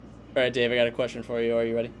All right, Dave, I got a question for you. Are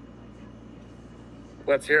you ready?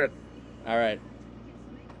 Let's hear it. All right.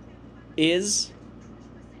 Is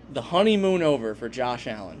the honeymoon over for Josh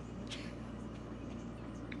Allen?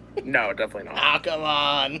 No, definitely not. Ah, come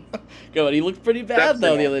on. Come on. He looked pretty bad Definitely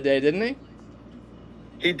though the not. other day, didn't he?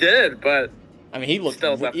 He did, but I mean, he looked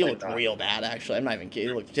still he definitely looked not. real bad. Actually, I'm not even kidding.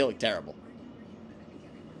 He looked terrible.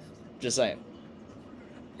 Just saying.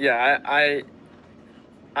 Yeah, I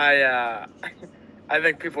I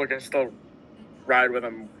think people can still ride with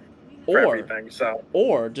him for Or everything. So,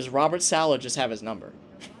 or does Robert Sala just have his number?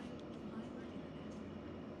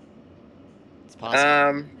 It's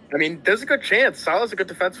possible. I mean, there's a good chance. Salah's a good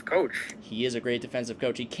defensive coach. He is a great defensive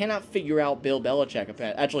coach. He cannot figure out Bill Belichick.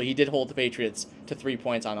 Actually, he did hold the Patriots to 3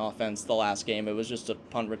 points on offense the last game. It was just a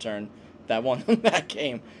punt return that won them that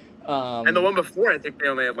game. And the Um, one before, I think they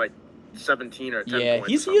only had like 17 or 10 yeah, points or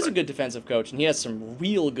he is a something. good defensive coach, and he has some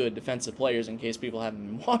real good defensive players. In case people haven't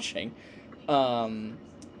been watching, um,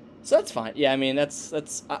 so that's fine. Yeah, I mean that's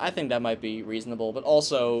I think that might be reasonable. But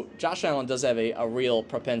also, Josh Allen does have a real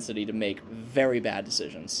propensity to make very bad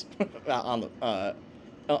decisions on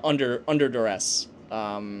under duress.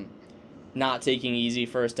 Not taking easy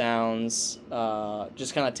first downs,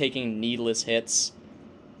 just kind of taking needless hits.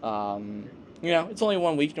 It's only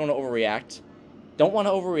 1 week. Don't want to overreact. Don't want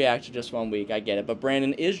to overreact to just 1 week. I get it. But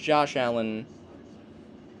Brandon, is Josh Allen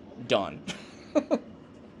done?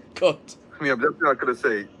 Cooked. I mean, I'm definitely not gonna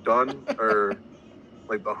say done or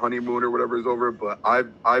like the honeymoon or whatever is over, but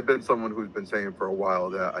I've been someone who's been saying for a while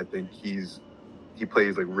that I think he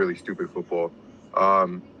plays like really stupid football.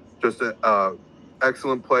 Just a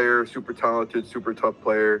excellent player, super talented, super tough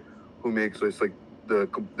player who makes this like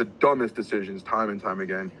the dumbest decisions time and time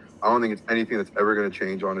again. I don't think it's anything that's ever gonna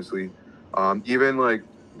change, honestly. Even like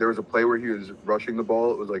there was a play where he was rushing the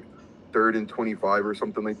ball. It was like 3rd and 25 or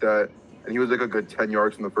something like that, and he was like a good 10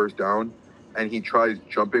 yards from the first down, and he tries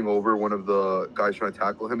jumping over one of the guys trying to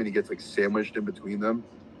tackle him, and he gets like sandwiched in between them.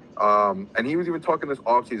 And he was even talking this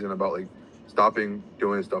offseason about like stopping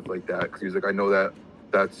doing stuff like that because he was like, I know that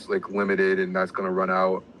that's like limited and that's gonna run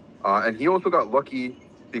out. And he also got lucky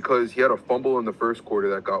because he had a fumble in the first quarter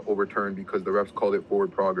that got overturned because the refs called it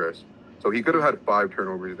forward progress. So he could have had 5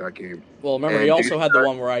 turnovers in that game. Well, remember, he And also had the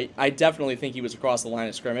one where I definitely think he was across the line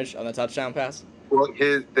of scrimmage on the touchdown pass. well,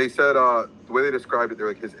 they said the way they described it, they're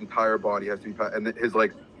like his entire body has to be and his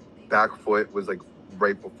like back foot was like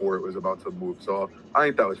right before it was about to move. So I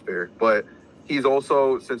think that was fair. But he's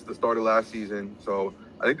also since the start of last season. So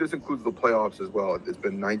I think this includes the playoffs as well. It's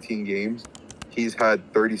been 19 games. He's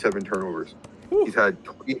had 37 turnovers. Whew. He's had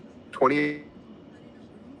 20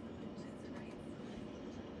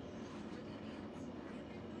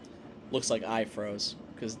 Looks like I froze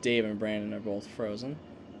because Dave and Brandon are both frozen.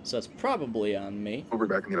 So it's probably on me. over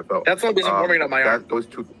back in the NFL. That's the only reason I'm warming up my arm. Those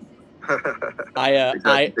two. I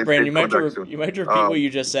Exactly. Brandon, you might Coming have back to soon. you might have to repeat what you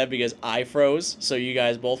just said because I froze, so you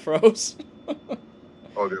guys both froze.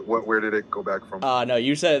 Okay, where did it go back from? No,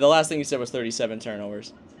 you said the last thing you said was 37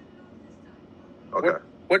 turnovers. Okay.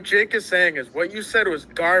 What Jake is saying is what you said was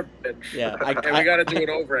garbage. Yeah, and we got to do it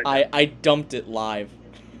over again. I dumped it live.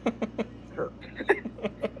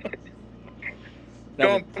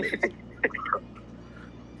 No, Don't. Give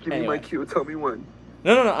me Anyway. my cue. Tell me when.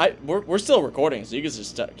 no. We're still recording, so you can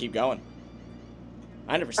just keep going.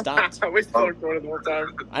 I never stopped. we still recorded the whole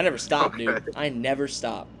time. I never stopped, dude. Okay. I never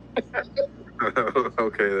stop.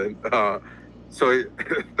 Okay then. So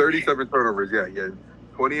 37 turnovers. Yeah, he had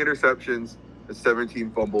 20 interceptions and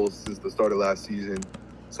 17 fumbles since the start of last season.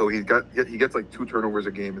 So he gets like 2 turnovers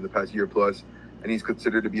a game in the past year plus, and he's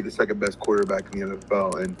considered to be the second best quarterback in the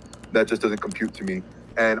NFL, and that just doesn't compute to me.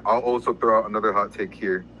 And I'll also throw out another hot take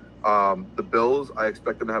here. The Bills, I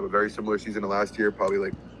expect them to have a very similar season to last year, probably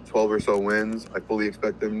like 12 or so wins. I fully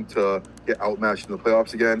expect them to get outmatched in the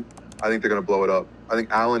playoffs again. I think they're going to blow it up. I think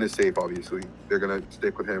Allen is safe, obviously. They're going to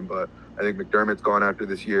stick with him, but I think McDermott's gone after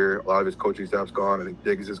this year. A lot of his coaching staff's gone. I think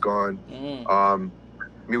Diggs is gone. I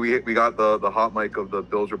mean, we got the hot mic of the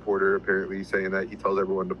Bills reporter apparently saying that he tells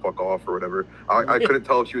everyone to fuck off or whatever. I couldn't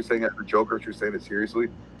tell if she was saying it as a joke or if she was saying it seriously,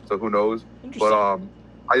 so who knows. Interesting. But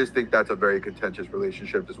I just think that's a very contentious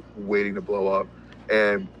relationship, just waiting to blow up.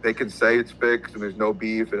 And they can say it's fixed and there's no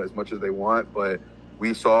beef and as much as they want, but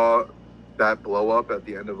we saw that blow up at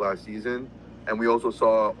the end of last season, and we also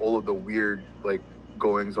saw all of the weird like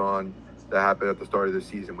goings on that happened at the start of the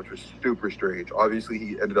season, which was super strange. Obviously,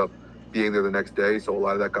 he ended up being there the next day, so a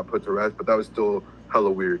lot of that got put to rest, but that was still hella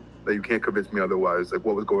weird. That you can't convince me otherwise. Like,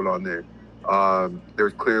 what was going on there?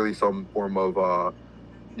 There's clearly some form of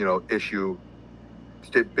issue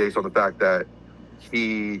based on the fact that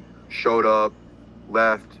he showed up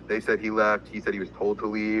left. They said he left. He said he was told to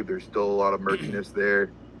leave. There's still a lot of murkiness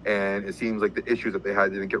there. And it seems like the issues that they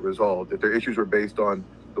had didn't get resolved. If their issues were based on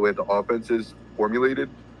the way that the offense is formulated,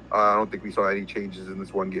 I don't think we saw any changes in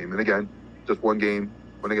this one game. And again, just one game,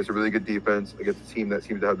 when against a really good defense, against a team that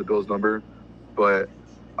seems to have the Bills' number. But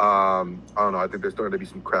I don't know. I think there's starting to be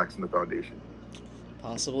some cracks in the foundation.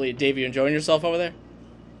 Possibly. Dave, you enjoying yourself over there?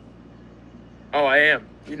 Oh, I am.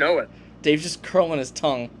 You know it. Dave's just curling his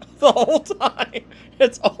tongue the whole time.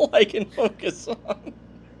 It's all I can focus on.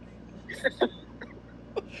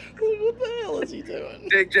 What the hell is he doing?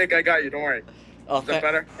 Jake, I got you. Don't worry. Oh, Is that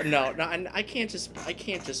better? No, I can't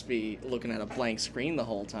just be looking at a blank screen the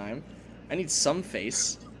whole time. I need some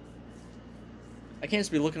face. I can't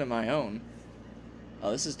just be looking at my own.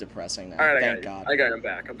 Oh, this is depressing now. All right, Thank God. I got him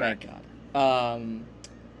back. I'm back. Thank God.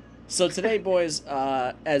 So today, boys,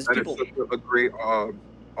 as That people, is such a great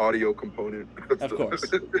audio component. Of course.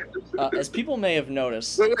 As people may have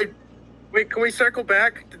noticed, Wait, can we circle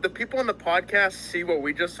back? Did the people on the podcast see what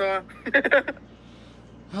we just saw?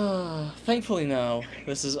 thankfully, no.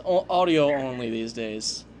 This is audio only these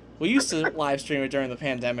days. We used to live stream it during the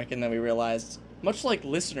pandemic, and then we realized, much like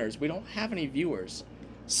listeners, we don't have any viewers.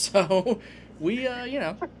 So we,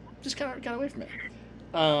 just kind of got away from it.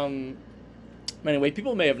 Anyway,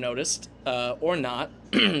 people may have noticed, or not,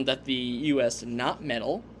 that the U.S. did not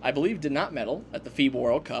medal. I believe did not medal at the FIBA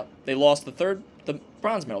World Cup. They lost the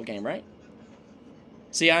bronze medal game, right?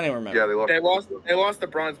 See, I don't even remember. Yeah, They lost the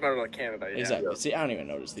bronze medal to Canada. Yeah. Exactly. Yeah. See, I don't even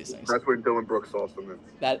notice these things. That's when Dylan Brooks saw something.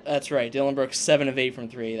 That's right. Dylan Brooks 7 of 8 from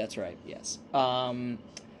 3. That's right. Yes.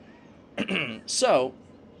 So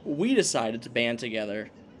we decided to band together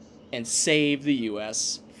and save the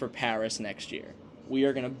U.S. for Paris next year. We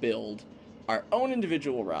are going to build our own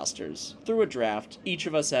individual rosters through a draft. Each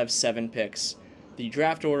of us have 7 picks. The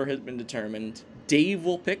draft order has been determined. Dave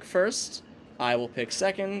will pick first. I will pick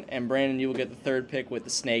second, and Brandon, you will get the 3rd pick with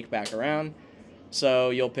the snake back around.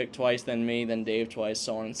 So you'll pick twice, then me, then Dave twice,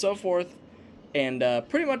 so on and so forth. And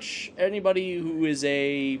pretty much anybody who is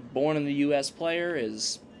a born in the U.S. player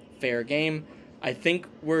is fair game. I think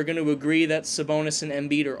we're going to agree that Sabonis and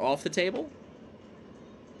Embiid are off the table.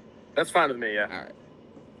 That's fine with me, yeah. All right.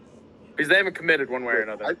 Because they haven't committed one way or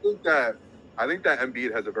another. I think that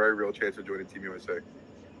Embiid has a very real chance of joining Team USA.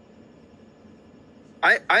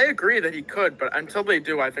 I agree that he could, but until they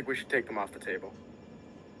do, I think we should take them off the table.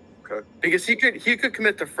 Okay. Because he could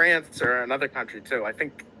commit to France or another country too. I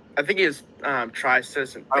think he is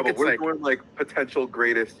tri-citizen. I think But we're it's doing like potential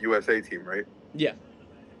greatest USA team, right? Yeah.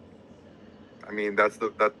 I mean, that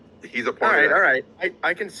he's a part of that. all right.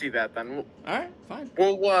 I can see that then. All right, fine.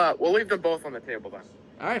 We'll leave them both on the table then.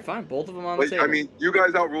 All right, fine. Both of them on the But, table. I mean, you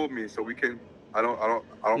guys outruled me, so we can. I don't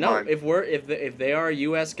no, mind. if they are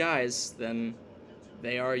U.S. guys, then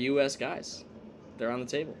they are U.S. guys. They're on the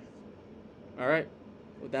table. All right.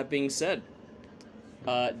 With that being said,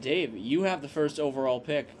 Dave, you have the first overall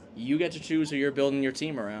pick. You get to choose who you're building your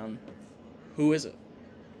team around. Who is it?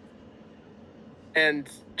 And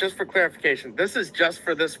just for clarification, this is just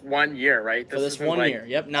for this 1 year, right? For this isn't 1 like- year.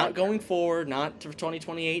 Yep, not going forward, not for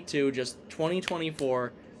 2028 too, just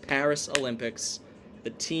 2024 Paris Olympics, the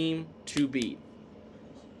team to beat.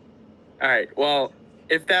 All right. Well,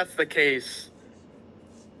 if that's the case,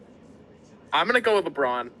 I'm going to go with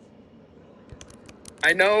LeBron.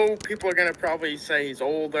 I know people are going to probably say he's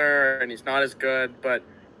older and he's not as good, but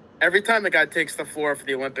every time the guy takes the floor for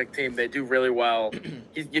the Olympic team, they do really well.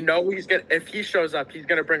 If he shows up, he's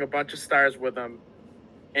going to bring a bunch of stars with him.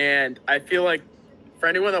 And I feel like for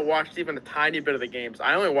anyone that watched even a tiny bit of the games,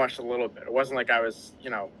 I only watched a little bit. It wasn't like I was,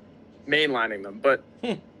 mainlining them, but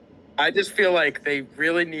I just feel like they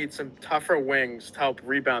really need some tougher wings to help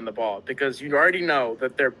rebound the ball because you already know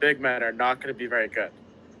that their big men are not going to be very good.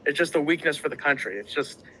 It's just a weakness for the country. It's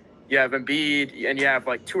just you have Embiid and you have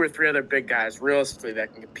like 2 or 3 other big guys realistically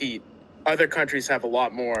that can compete. Other countries have a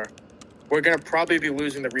lot more. We're going to probably be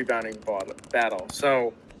losing the rebounding battle.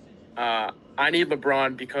 So I need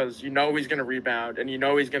LeBron because he's going to rebound and he's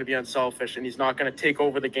going to be unselfish and he's not going to take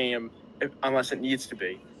over the game unless it needs to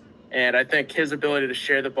be. And I think his ability to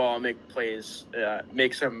share the ball and make plays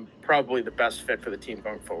makes him probably the best fit for the team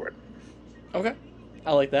going forward. Okay.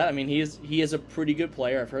 I like that. I mean, he is a pretty good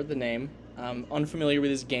player. I've heard the name. I'm unfamiliar with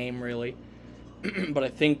his game, really. But I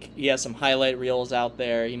think he has some highlight reels out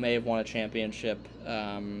there. He may have won a championship.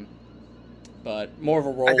 But more of a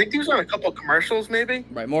role... I think he was on a couple of commercials, maybe?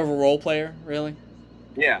 Right, more of a role player, really?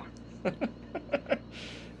 Yeah.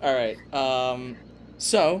 All right.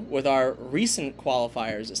 So, with our recent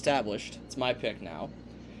qualifiers established, it's my pick now.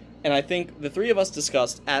 And I think the 3 of us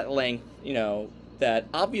discussed at length, that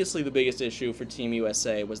obviously the biggest issue for Team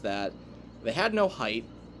USA was that They had no height,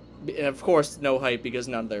 and of course no height because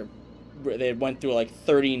none of they went through like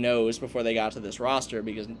 30 no's before they got to this roster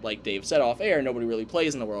because, like Dave said off air, nobody really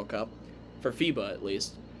plays in the World Cup, for FIBA at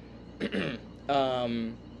least.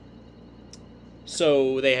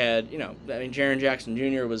 So they had, Jaren Jackson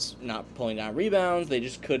Jr. was not pulling down rebounds. They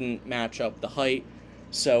just couldn't match up the height.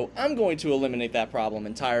 So I'm going to eliminate that problem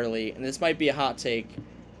entirely, and this might be a hot take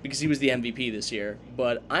because he was the MVP this year,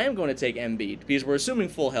 but I am going to take Embiid because we're assuming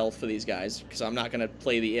full health for these guys because I'm not going to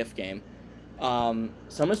play the if game. So I'm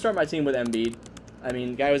going to start my team with Embiid. I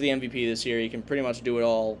mean, guy was the MVP this year. He can pretty much do it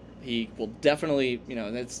all. He will definitely,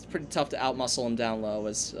 it's pretty tough to outmuscle him down low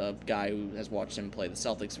as a guy who has watched him play the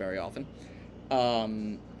Celtics very often.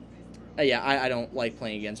 I don't like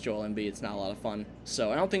playing against Joel Embiid. It's not a lot of fun.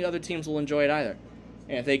 So I don't think other teams will enjoy it either.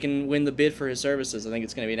 And if they can win the bid for his services, I think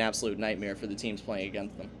it's going to be an absolute nightmare for the teams playing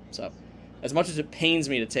against them. So as much as it pains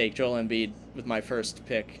me to take Joel Embiid with my first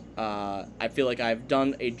pick, I feel like I've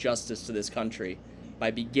done a justice to this country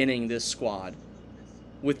by beginning this squad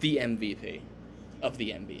with the MVP of the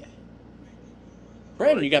NBA.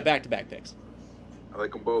 Brandon, you got back-to-back picks. I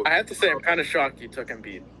like them both. I have to say, I'm kind of shocked you took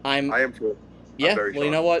Embiid. I am too. Yeah, well,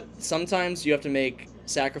 you know what? Sometimes you have to make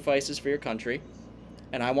sacrifices for your country,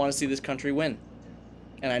 and I want to see this country win.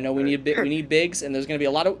 And I know we need bigs, and there's going to be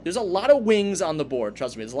a lot of wings on the board.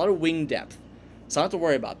 Trust me, there's a lot of wing depth, so I don't have to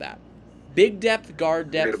worry about that. Big depth,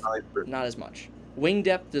 guard depth, not as much. Wing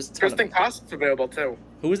depth, there's a ton Tristan of Costas available too.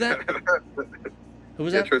 Who was that? Who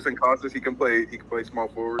was that? Tristan Costas. He can play small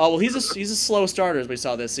forward. Oh well, he's a slow starter as we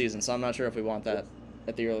saw this season, so I'm not sure if we want that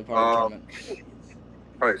at the early part of the tournament.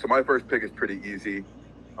 All right, so my first pick is pretty easy.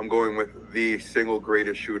 I'm going with the single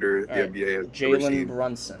greatest shooter the NBA has ever Jalen seen.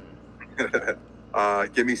 Brunson.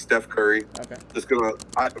 Give me Steph Curry. Okay.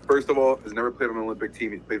 First of all, has never played on an Olympic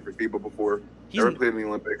team. He's played for FIBA before. Never played in the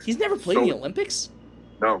Olympics. He's never played in the Olympics?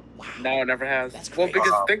 No. Wow. No, never has. That's well, great.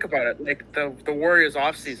 because think about it. Like the Warriors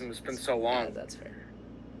offseason has been so long. Yeah, that's fair.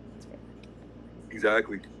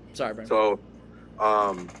 Exactly. Sorry, Brandon.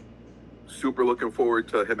 So, super looking forward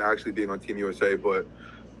to him actually being on Team USA, but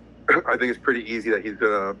I think it's pretty easy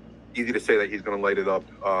to say that he's gonna light it up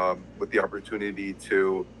with the opportunity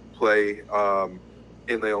to play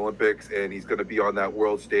in the Olympics, and he's gonna be on that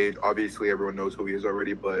world stage. Obviously, everyone knows who he is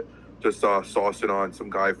already, but just saucing on some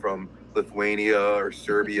guy from Lithuania or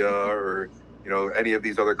Serbia or any of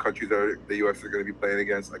these other countries that the US are going to be playing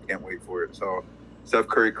against, I can't wait for it. So, Steph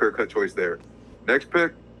Curry, clear-cut choice there. Next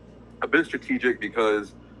pick, a bit strategic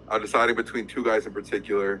because I'm deciding between two guys in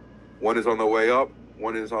particular. One is on the way up.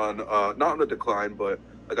 One is on not on the decline, but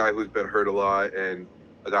a guy who's been hurt a lot and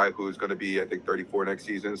a guy who's going to be, I think, 34 next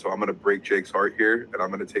season. So I'm going to break Jake's heart here, and I'm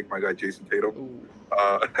going to take my guy Jason Tatum.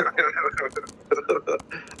 I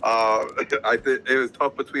think it was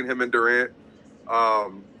tough between him and Durant.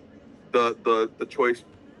 The choice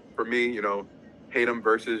for me, Tatum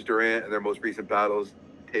versus Durant in their most recent battles,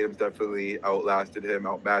 Tatum's definitely outlasted him,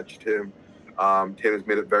 outmatched him. Tatum's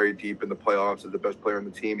made it very deep in the playoffs as the best player on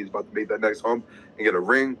the team. He's about to make that next home and get a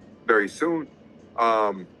ring very soon.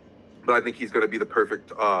 But I think he's going to be the perfect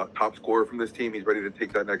top scorer from this team. He's ready to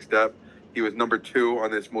take that next step. He was number 2 on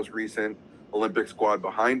this most recent Olympic squad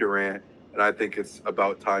behind Durant, and I think it's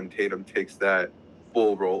about time Tatum takes that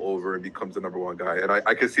full roll over and becomes the number 1 guy. And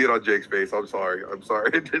I can see it on Jake's face. I'm sorry.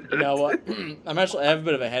 You know what? I have a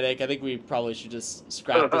bit of a headache. I think we probably should just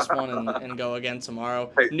scrap this one and go again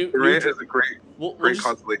tomorrow. Hey, Durant is a great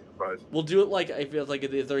consolation prize. We'll do it like I feel like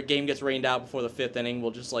if their game gets rained out before the 5th inning,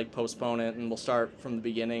 we'll just postpone it and we'll start from the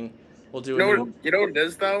beginning. We'll do it. You know what it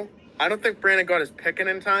is though? I don't think Brandon got his pick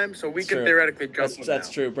in time, so we can theoretically jump him. That's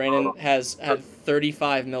true. Brandon has had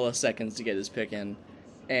 35 milliseconds to get his pick in,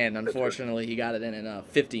 and unfortunately he got it in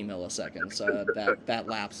 50 milliseconds. So that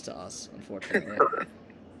lapsed to us, unfortunately.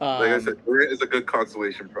 Like I said, Durant is a good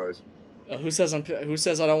consolation prize. Who says I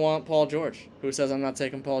don't want Paul George? Who says I'm not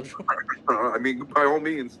taking Paul George? I mean, by all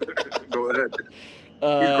means, go ahead.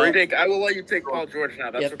 He's great. I will let you take Paul George now.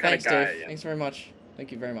 That's what kind of guy. Dave. Thanks very much.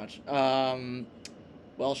 Thank you very much.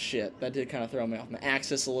 Well, shit, that did kind of throw me off my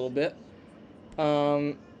axis a little bit.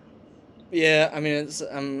 Yeah, I mean, it's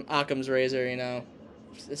Occam's razor,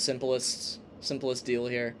 the simplest deal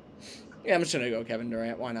here. Yeah, I'm just gonna go Kevin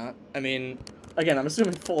Durant. Why not? I mean, again, I'm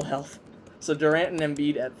assuming full health. So Durant and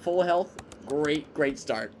Embiid at full health, great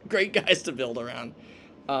start. Great guys to build around.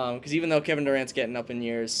 Because even though Kevin Durant's getting up in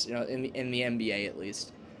years, in the NBA at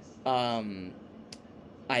least,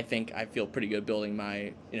 I think I feel pretty good building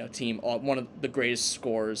my team. One of the greatest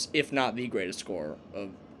scorers, if not the greatest scorer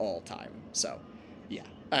of all time. So, yeah,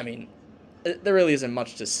 I mean, there really isn't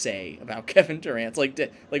much to say about Kevin Durant. Like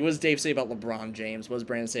what does Dave say about LeBron James? What does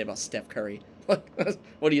Brandon say about Steph Curry?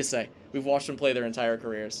 What do you say? We've watched them play their entire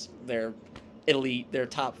careers. They're elite. They're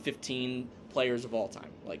top 15 players of all time.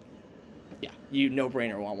 Like, yeah, you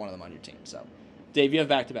no-brainer want one of them on your team. So, Dave, you have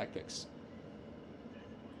back-to-back picks.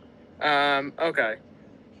 Okay.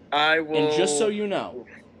 I will. And just so you know,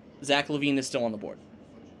 Zach LaVine is still on the board.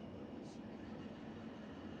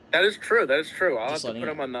 That is true. That is true. I'll Just have to letting put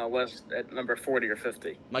you him on the list at number 40 or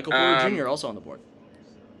 50. Michael Porter Jr. also on the board.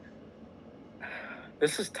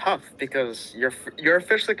 This is tough because you're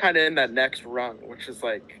officially kind of in that next rung, which is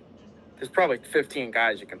like there's probably 15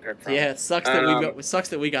 guys you can pick from. Yeah, it sucks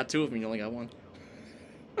that we got two of them and you only got one.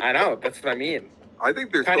 I know. That's what I mean. I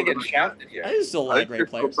think there's Kind still of getting shafted here. I just still I like think great there's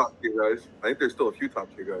players. still top tier guys. I think there's still a few top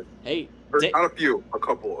tier guys. Hey, Or, not a few, a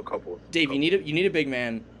couple. Dave, you need a big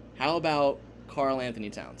man. How about Karl Anthony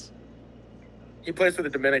Towns? He plays for the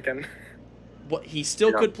Dominican. What he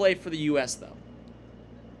still Yeah. could play for the U.S. though.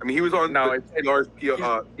 I mean, he was on No, the it's-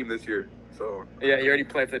 PR's team this year, so Yeah, he already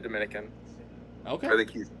played for the Dominican. Okay. I think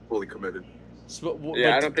he's fully committed. So,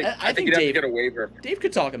 Yeah, I don't think. I think he'd have to get a waiver. Dave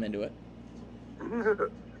could talk him into it.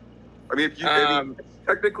 I mean,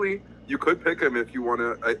 technically, you could pick him if you want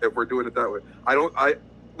to. If we're doing it that way,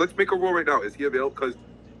 let's make a rule right now. Is he available? Because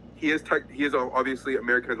he is obviously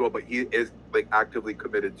American as well, but he is like actively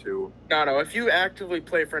committed to. No. If you actively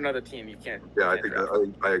play for another team, you can't. Yeah, I can't think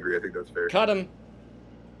draft. I agree. I think that's fair. Cut him.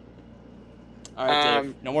 All right,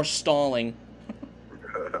 Dave. No more stalling.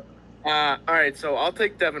 All right, so I'll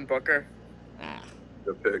take Devin Booker. Ah,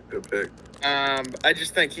 Good pick. I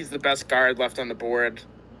just think he's the best guard left on the board,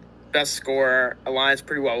 best scorer, aligns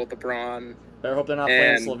pretty well with LeBron. better hope they're not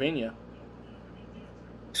playing And- Slovenia.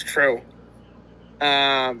 It's true.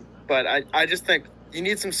 But I just think you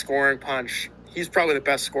need some scoring punch. He's probably the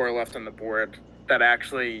best scorer left on the board that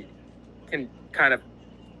actually can kind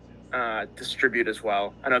of distribute as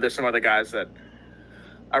well. I know there's some other guys that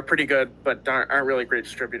are pretty good, but aren't really great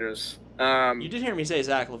distributors. You did hear me say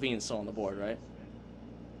Zach LaVine's still on the board, right?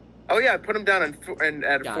 Oh yeah, I put him down at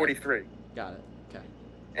Got it. 43. Got it. Okay.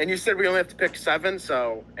 And you said we only have to pick 7,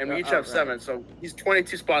 and we each have right. 7, so he's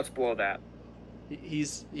 22 spots below that.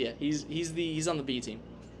 He's on the B team.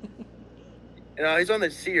 You know, he's on the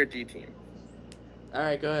C or D team. All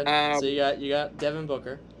right, go ahead. So you got Devin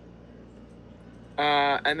Booker.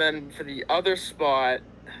 And then for the other spot,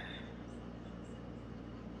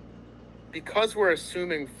 because we're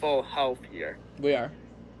assuming full health here, We are.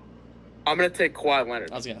 I'm gonna take Kawhi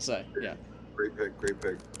Leonard. I was gonna say, yeah. Great pick.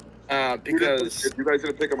 Because if you guys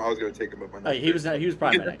gonna pick him, I was gonna take him at my next He was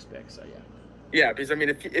probably my Yeah. next pick. So yeah. yeah, because I mean,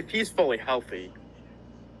 if he's fully healthy,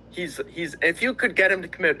 he's if you could get him to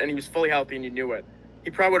commit and he was fully healthy and you knew it,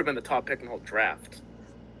 he probably would have been the top pick in the whole draft.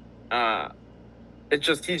 It's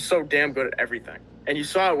just he's so damn good at everything, and you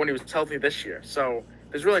saw it when he was healthy this year. So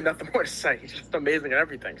there's really nothing more to say. He's just amazing at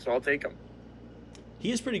everything. So I'll take him.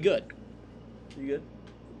 He is pretty good. You good?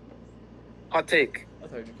 Hot take. I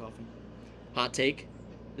thought you were coughing. Hot take.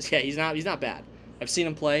 Yeah, he's not bad. I've seen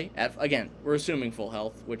him play. Again, we're assuming full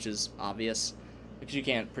health, which is obvious because you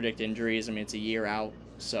can't predict injuries. I mean, it's a year out,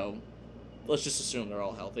 so let's just assume they're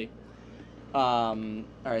all healthy. All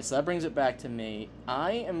right, so that brings it back to me.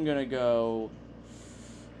 I am gonna go.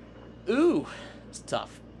 Ooh, it's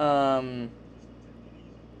tough.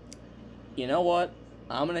 You know what?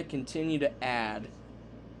 I'm gonna continue to add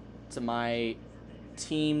to my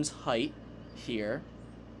team's height here.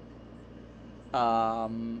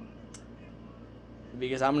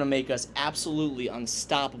 Because I'm going to make us absolutely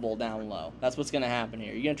unstoppable down low. That's what's going to happen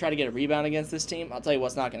here. You're going to try to get a rebound against this team? I'll tell you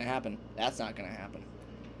what's not going to happen. That's not going to happen.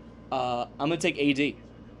 I'm going to take AD.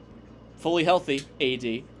 Fully healthy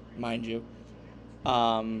AD, mind you.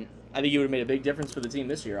 I think he would have made a big difference for the team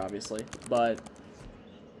this year, obviously. But,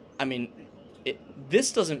 I mean,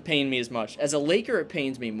 this doesn't pain me as much. As a Laker, it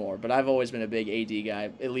pains me more. But I've always been a big AD guy,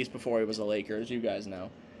 at least before he was a Laker, as you guys know.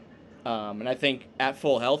 And I think at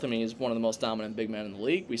full health, I mean, he's one of the most dominant big men in the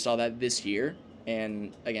league. We saw that this year.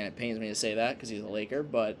 And, again, it pains me to say that because he's a Laker.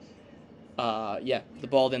 But, yeah, the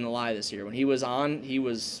ball didn't lie this year. When he was on, he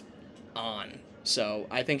was on. So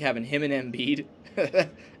I think having him and Embiid,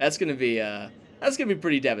 that's going to be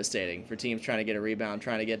pretty devastating for teams trying to get a rebound,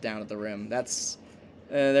 trying to get down at the rim.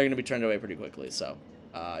 They're going to be turned away pretty quickly. So,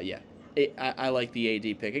 yeah, I like the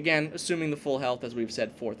AD pick. Again, assuming the full health, as we've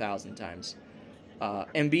said 4,000 times.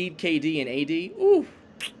 Embiid, KD, and AD, ooh,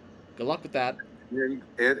 good luck with that. And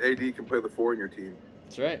AD can play the 4 in your team,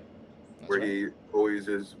 That's right. he always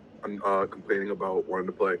is complaining about wanting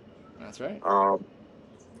to play. That's right. All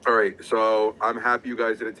right, so I'm happy you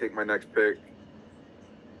guys didn't take my next pick.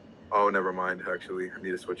 Oh, never mind. Actually, I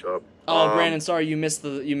need to switch up. Oh, Brandon, sorry, you missed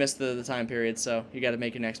the time period, so you got to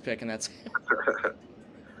make your next pick, and that's.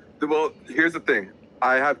 Well, here's the thing.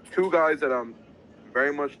 I have two guys that I'm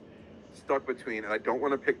very much stuck between, and I don't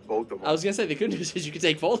want to pick both of them. I was gonna say the good news is you can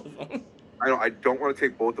take both of them. I know I don't want to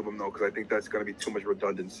take both of them though, because I think that's going to be too much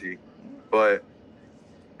redundancy. But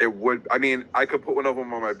it would. I mean, I could put one of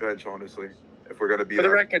them on my bench, honestly, if we're going to be. For the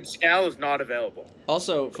record, Scal is not available.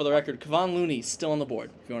 Also, for the record, Kevon Looney's still on the board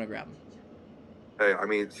if you want to grab him. Hey, I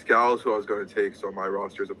mean, Scal's who I was going to take, so my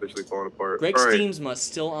roster is officially falling apart. Greg All right, Steamsma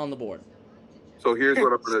still on the board. so here's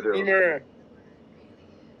what I'm going to do. Steamer.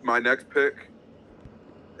 My next pick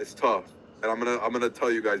is tough, and I'm gonna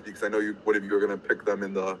tell you guys because I know one of you are gonna pick them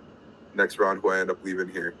in the next round who I end up leaving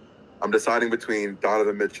here. I'm deciding between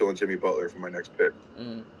Donovan Mitchell and Jimmy Butler for my next pick.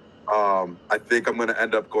 Mm. I think I'm gonna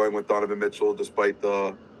end up going with Donovan Mitchell despite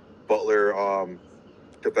the Butler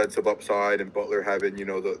defensive upside and Butler having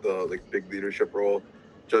the like big leadership role.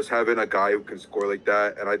 Just having a guy who can score like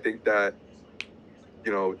that, and I think that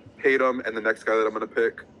Tatum and the next guy that I'm gonna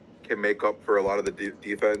pick can make up for a lot of the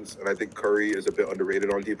defense, and I think Curry is a bit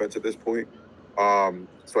underrated on defense at this point.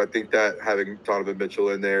 So I think that having Donovan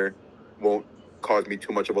Mitchell in there won't cause me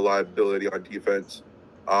too much of a liability on defense.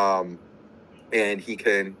 And he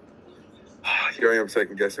can. Here I am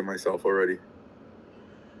second guessing myself already.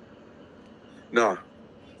 No,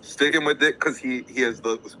 sticking with it because he has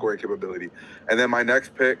the scoring capability. And then my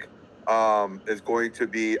next pick is going to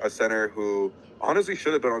be a center who honestly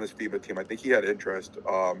should have been on this FIBA team. I think he had interest,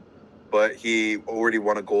 but he already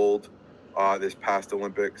won a gold this past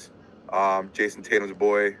Olympics. Jason Tatum's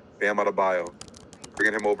boy, Bam Adebayo.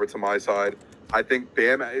 Bringing him over to my side. I think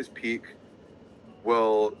Bam at his peak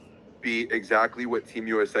will be exactly what Team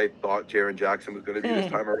USA thought Jaren Jackson was going to be this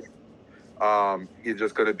time around. He's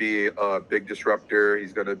just going to be a big disruptor.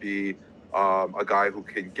 He's going to be a guy who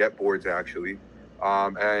can get boards, actually.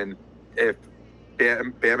 And if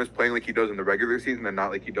Bam is playing like he does in the regular season and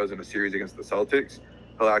not like he does in a series against the Celtics,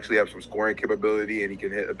 he'll actually have some scoring capability and he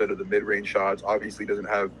can hit a bit of the mid-range shots. Obviously, doesn't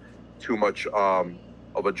have too much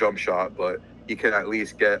of a jump shot, but he can at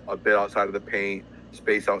least get a bit outside of the paint,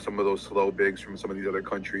 space out some of those slow bigs from some of these other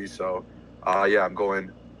countries. So, yeah, I'm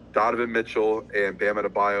going Donovan Mitchell and Bam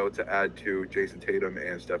Adebayo to add to Jason Tatum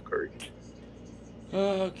and Steph Curry.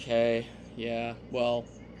 Okay, yeah, well,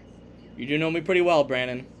 you do know me pretty well,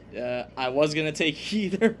 Brandon. I was going to take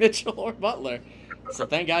either Mitchell or Butler, so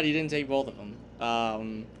thank God you didn't take both of them.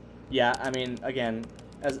 Yeah, I mean, again,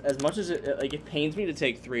 as much as it pains me to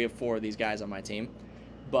take 3 of 4 of these guys on my team,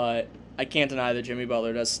 but I can't deny that Jimmy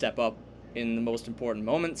Butler does step up in the most important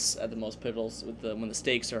moments, at the most pivotal, when the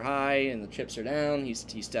stakes are high and the chips are down. He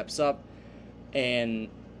steps up, and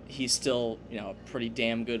he's still a pretty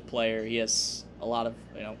damn good player. He has a lot of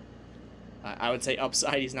I would say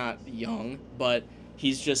upside. He's not young, but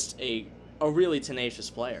he's just a really tenacious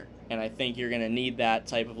player, and I think you're gonna need that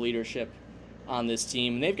type of leadership on this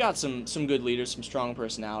team. And they've got some good leaders, some strong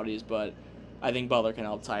personalities, but I think Butler can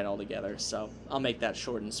help tie it all together. So I'll make that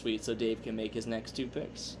short and sweet so Dave can make his next 2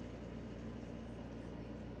 picks.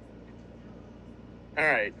 All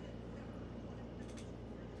right.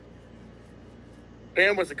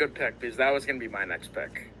 Bam was a good pick because that was going to be my next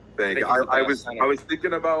pick. Thank you. I was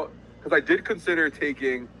thinking about, because I did consider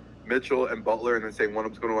taking Mitchell and Butler and then saying one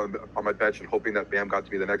of them's going to go on my bench and hoping that Bam got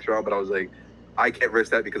to me the next round, but I was like, I can't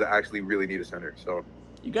risk that because I actually really need a center. So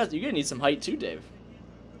you're gonna need some height too, Dave.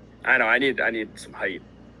 I know. I need some height.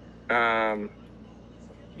 You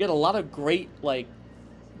got a lot of great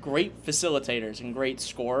facilitators and great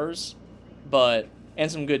scorers, and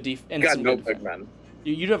some good and got some no good big men.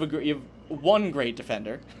 You have one great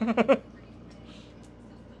defender.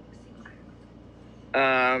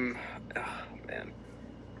 Oh, man.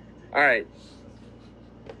 All right.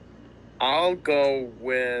 I'll go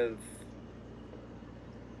with.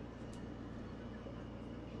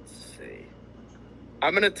 Let's see.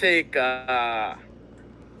 I'm gonna take. I'm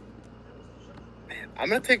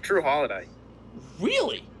gonna take Drew Holiday.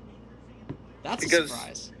 Really? That's a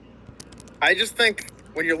surprise. I just think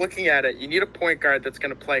when you're looking at it, you need a point guard that's going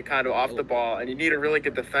to play kind of off the ball, and you need a really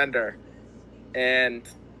good defender. And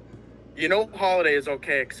Holiday is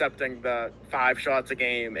okay accepting the 5 shots a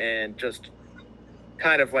game and just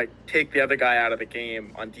kind of take the other guy out of the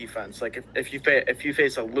game on defense. Like if you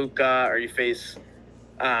face a Luka or you face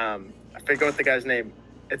I forget what the guy's name.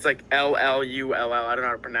 It's like Lull. I don't know how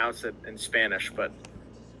to pronounce it in Spanish, but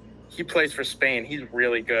he plays for Spain. He's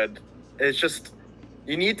really good. It's just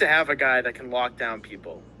you need to have a guy that can lock down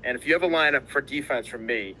people. And if you have a lineup for defense from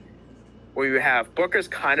me, where you have Booker's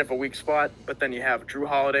kind of a weak spot, but then you have Drew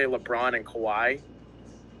Holiday, LeBron, and Kawhi,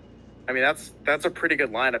 I mean, that's a pretty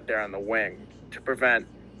good lineup there on the wing to prevent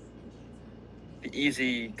the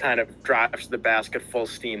easy kind of drives to the basket full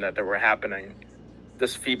steam that were happening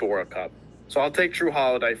this FIBA World Cup. So I'll take Drew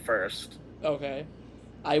Holiday first. Okay.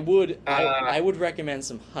 I would recommend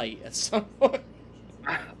some height at some point.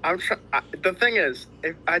 The thing is,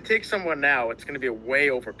 if I take someone now, it's going to be a way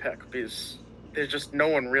over pick because there's just no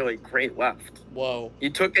one really great left. Whoa. You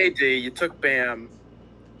took AD, you took Bam.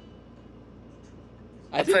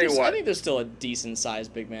 I think there's still a decent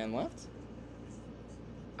sized big man left.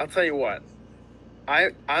 I'll tell you what.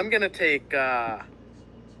 I'm going to take.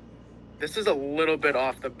 This is a little bit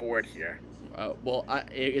off the board here.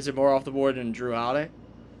 Is it more off the board than Drew Holiday?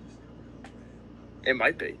 It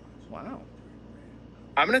might be. Wow.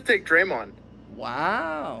 I'm going to take Draymond.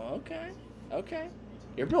 Wow. Okay.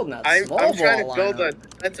 You're building that I'm small trying to ball build a lineup.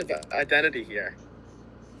 defensive identity here.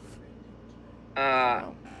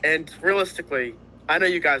 Wow. And realistically, I know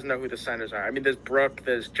you guys know who the centers are. I mean, there's Brooke,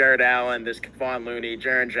 there's Jared Allen, there's Kevon Looney,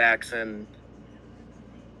 Jaren Jackson.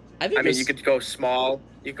 I mean, you could go small.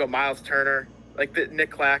 You could go Miles Turner,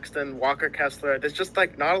 Nick Claxton, Walker Kessler. There's just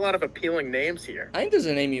not a lot of appealing names here. I think there's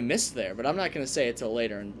a name you missed there, but I'm not going to say it till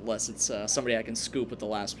later unless it's somebody I can scoop with the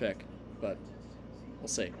last pick. But we'll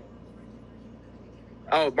see.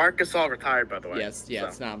 Oh, Marc Gasol retired, by the way.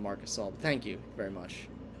 It's not Marc Gasol. But thank you very much.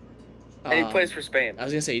 And he plays for Spain. I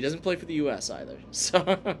was gonna say he doesn't play for the U.S. either.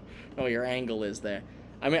 So, your angle is there.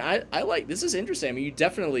 I mean, I like this is interesting. I mean, you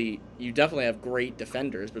definitely have great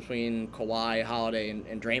defenders between Kawhi, Holiday,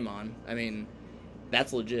 and Draymond. I mean,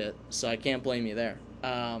 that's legit. So I can't blame you there.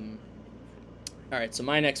 All right, so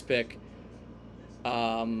my next pick.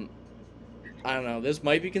 I don't know. This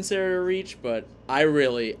might be considered a reach, but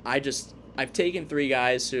I've taken three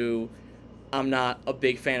guys who I'm not a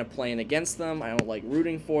big fan of playing against them. I don't like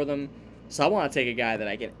rooting for them. So I want to take a guy that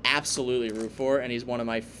I can absolutely root for, and he's one of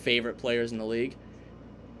my favorite players in the league.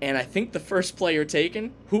 And I think the first player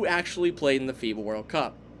taken who actually played in the FIBA World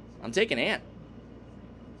Cup. I'm taking Ant.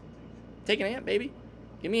 Taking Ant, baby.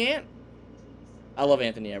 Give me Ant. I love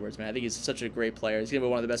Anthony Edwards, man. I think he's such a great player. He's going to be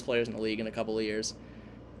one of the best players in the league in a couple of years.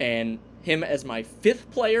 And him as my fifth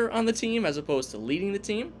player on the team as opposed to leading the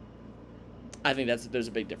team, I think there's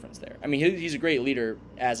a big difference there. I mean, he's a great leader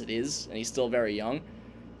as it is, and he's still very young.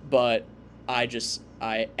 But I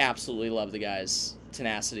absolutely love the guy's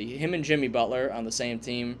tenacity. Him and Jimmy Butler on the same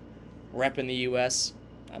team, repping the U.S.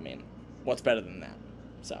 I mean, what's better than that?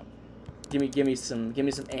 So, give me some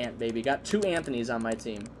Ant, baby. Got two Anthonys on my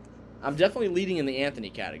team. I'm definitely leading in the Anthony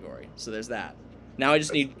category. So there's that. Now I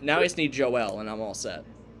just need Joel, and I'm all set.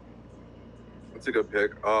 That's a good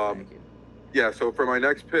pick. Thank you. Yeah. So for my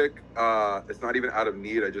next pick, it's not even out of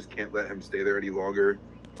need. I just can't let him stay there any longer.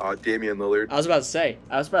 Damian Lillard. I was about to say,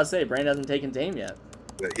 Brandon hasn't taken Dame yet.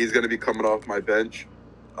 He's going to be coming off my bench.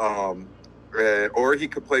 Or he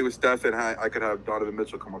could play with Steph, and I could have Donovan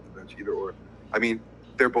Mitchell come off the bench, either or. I mean,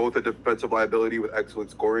 they're both a defensive liability with excellent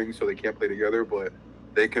scoring, so they can't play together, but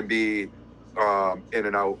they can be in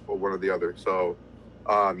and out of one or the other. So,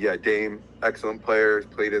 Dame, excellent player,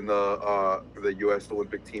 played in the U.S.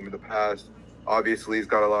 Olympic team in the past. Obviously, he's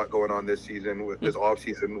got a lot going on this season with this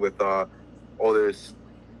offseason with all this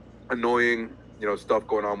annoying, stuff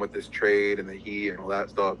going on with this trade and the Heat and all that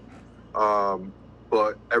stuff.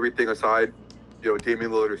 But everything aside,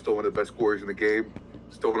 Damian Lillard is still one of the best scorers in the game.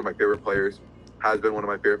 Still one of my favorite players. Has been one of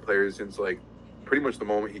my favorite players since pretty much the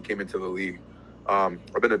moment he came into the league. I've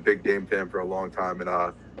been a big Dame fan for a long time,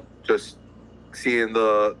 and just seeing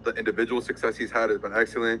the individual success he's had has been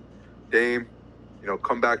excellent. Dame,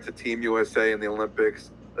 come back to Team USA in the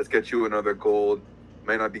Olympics. Let's get you another gold.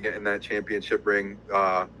 May not be getting that championship ring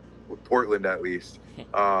with Portland at least,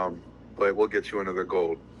 but we'll get you another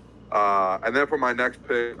gold. And then for my next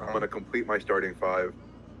pick, I'm going to complete my starting five.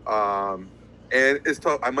 And it's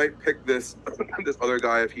tough. I might pick this other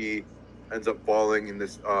guy if he ends up falling in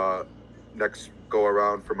this next go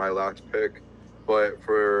around for my last pick. But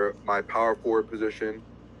for my power forward position,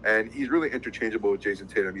 and he's really interchangeable with Jason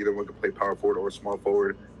Tatum. Either one can play power forward or small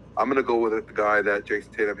forward. I'm going to go with the guy that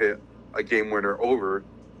Jason Tatum hit a game winner over,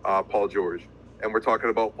 Paul George. And we're talking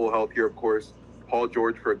about full health here, of course. Paul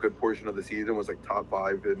George, for a good portion of the season, was top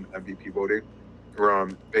 5 in MVP voting.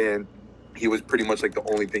 And he was pretty much the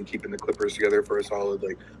only thing keeping the Clippers together for a solid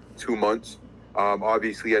 2 months.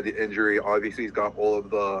 Obviously, he had the injury. Obviously, he's got all of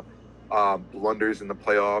the blunders in the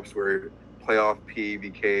playoffs where playoff P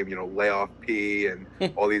became, layoff P and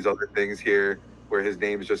all these other things here where his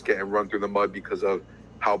name's just getting run through the mud because of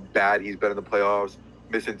how bad he's been in the playoffs.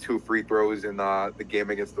 Missing 2 free throws in the game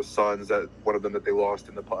against the Suns, one of them that they lost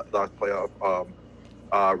in the last playoff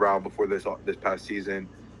round before this past season.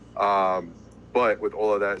 But with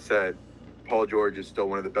all of that said, Paul George is still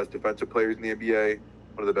one of the best defensive players in the NBA,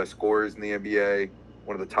 one of the best scorers in the NBA,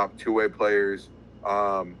 one of the top two-way players.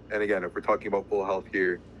 And again, if we're talking about full health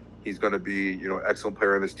here, He's going to be, excellent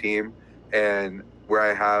player on this team. And where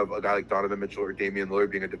I have a guy like Donovan Mitchell or Damian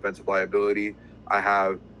Lillard being a defensive liability, I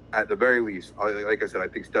have, at the very least, like I said, I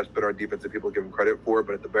think Steph's better on defense than people give him credit for,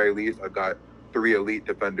 but at the very least, I've got 3 elite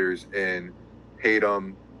defenders in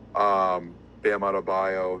Tatum, Bam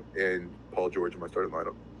Adebayo, and Paul George in my starting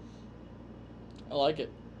lineup. I like it.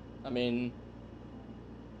 I mean,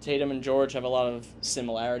 Tatum and George have a lot of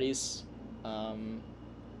similarities,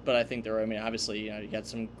 but I think obviously, you got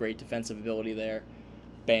some great defensive ability there.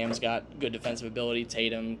 Bam's got good defensive ability.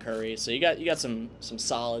 Tatum, Curry. So you got some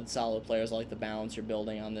solid players. I like the balance you're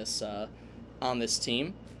building on this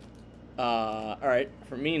team. All right,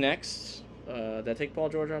 for me next. Did I take Paul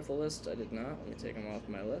George off the list? I did not. Let me take him off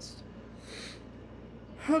my list.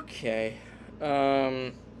 Okay.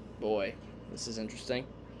 Boy, this is interesting.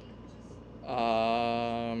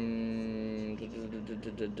 Jeez.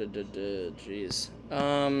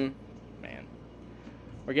 Man.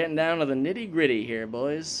 We're getting down to the nitty-gritty here,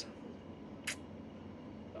 boys.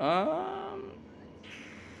 Jeez.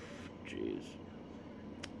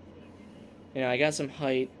 I got some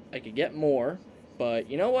height. I could get more, but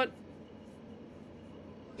you know what?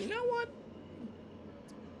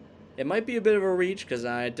 It might be a bit of a reach because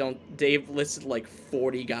Dave listed like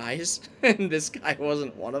 40 guys, and this guy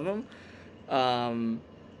wasn't one of them.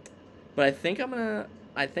 But I think I'm gonna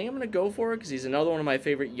go for it because he's another one of my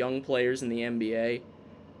favorite young players in the NBA,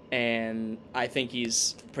 and I think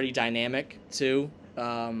he's pretty dynamic too.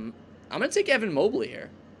 I'm gonna take Evan Mobley here.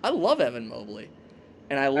 I love Evan Mobley,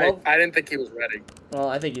 and I didn't think he was ready. Well,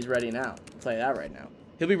 I think he's ready now. I'll tell you that right now.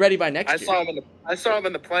 He'll be ready by next year. I saw him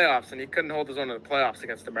in the playoffs, and he couldn't hold his own in the playoffs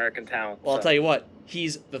against American talent. Well, I'll tell you what.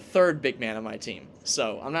 He's the third big man on my team.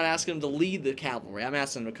 So I'm not asking him to lead the cavalry. I'm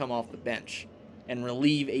asking him to come off the bench and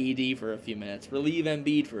relieve AD for a few minutes, relieve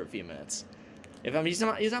Embiid for a few minutes. He's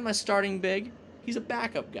not my starting big. He's a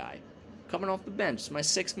backup guy coming off the bench. My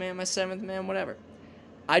 6th man, my 7th man, whatever.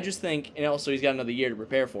 I just think, and also he's got another year to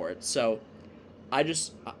prepare for it. So I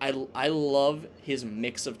love his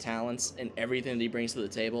mix of talents and everything that he brings to the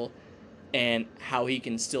table and how he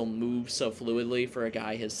can still move so fluidly for a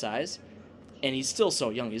guy his size. And he's still so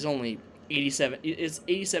young. He's only 87. It's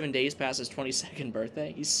 87 days past his 22nd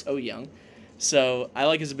birthday. He's so young. So I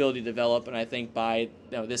like his ability to develop, and I think by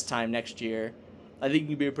this time next year, I think he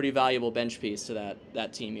can be a pretty valuable bench piece to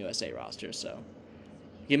that Team USA roster. So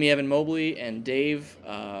give me Evan Mobley, and Dave,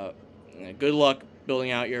 good luck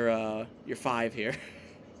building out your 5 here.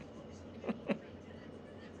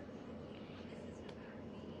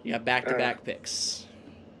 You got back-to-back picks.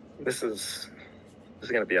 This is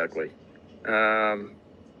gonna be ugly. All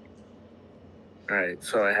right,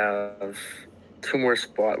 so I have 2 more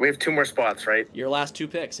spots. We have 2 more spots, right? Your last 2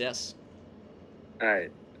 picks, yes. All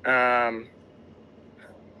right.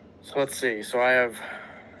 So let's see. So I have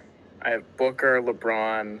Booker,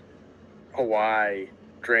 LeBron, Kawhi,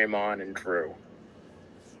 Draymond, and Drew.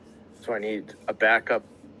 So I need a backup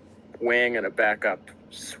wing and a backup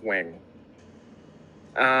swing.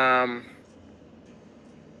 All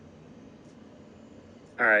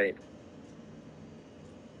right.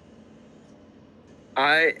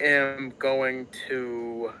 I am going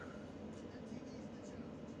to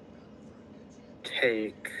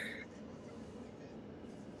take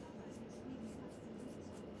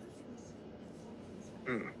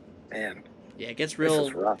man. Yeah, it gets real. This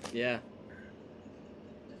is rough. Yeah.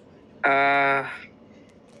 Man,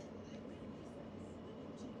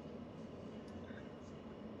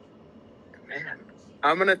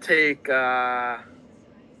 I'm gonna take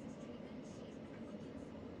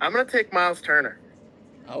Miles Turner.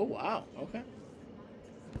 Oh wow. Okay.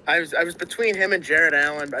 I was between him and Jared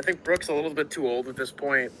Allen. I think Brooks a little bit too old at this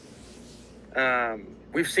point.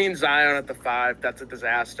 We've seen Zion at the 5. That's a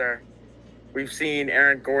disaster. We've seen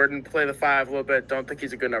Aaron Gordon play the 5 a little bit. Don't think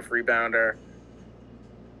he's a good enough rebounder.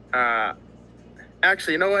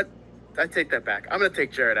 Actually, you know what? I take that back. I'm going to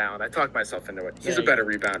take Jared Allen. I talked myself into it. He's a better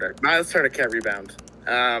rebounder. Miles Turner can't rebound.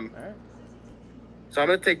 All right. So I'm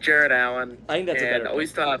going to take Jared Allen. I think that's a better at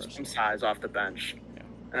least I'll have some size off the bench.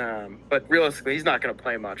 Yeah. But realistically, he's not going to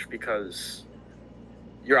play much because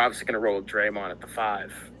you're obviously going to roll Draymond at the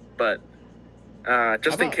 5. But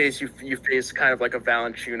just in case you face kind of like a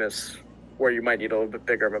Valanciunas where you might need a little bit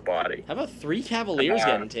bigger of a body. How about 3 Cavaliers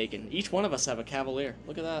getting taken? Each one of us have a Cavalier.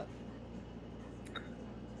 Look at that.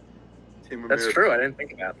 That's true. I didn't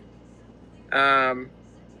think of that.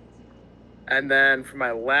 And then for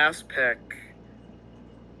my last pick,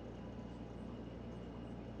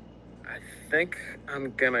 I think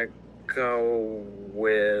I'm going to go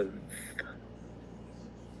with...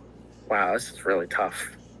 Wow, this is really tough.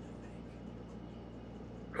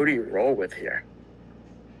 Who do you roll with here?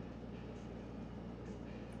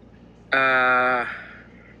 Tell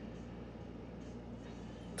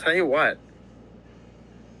you what,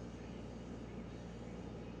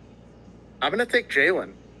 I'm gonna take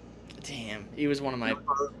Jalen. Damn, he was one of my.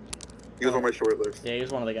 He was on my short list. Yeah, he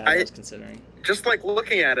was one of the guys I was considering. Just like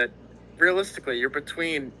looking at it, realistically, you're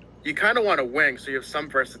between. You kind of want a wing, so you have some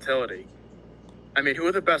versatility. I mean, who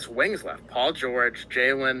are the best wings left? Paul George,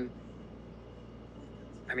 Jalen.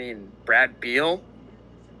 I mean, Brad Beal,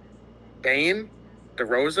 Bane,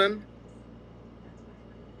 DeRozan.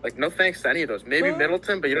 Like, no thanks to any of those. Maybe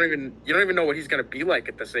Middleton, but you don't even know what he's gonna be like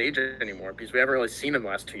at this age anymore because we haven't really seen him the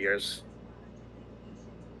last 2 years.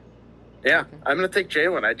 Yeah, I'm gonna take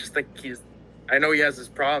Jalen. I just think I know he has his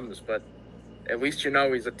problems, but at least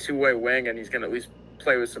he's a two-way wing and he's gonna at least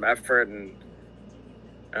play with some effort and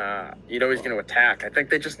he's gonna attack. I think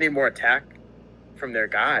they just need more attack from their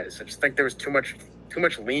guys. I just think there was too much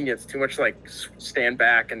lenience, too much like stand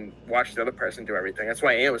back and watch the other person do everything. That's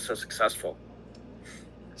why Ant was so successful.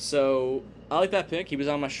 So I like that pick. He was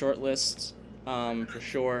on my short list for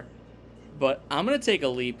sure. But I'm going to take a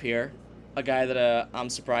leap here. A guy that I'm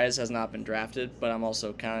surprised has not been drafted, but I'm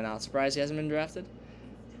also kind of not surprised he hasn't been drafted.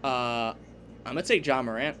 I'm going to take Ja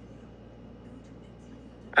Morant.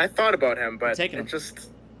 I thought about him, but taking him.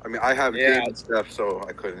 I mean, I have Dame and Steph, so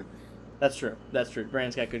I couldn't. That's true.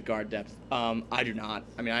 Brandon's got good guard depth. I do not.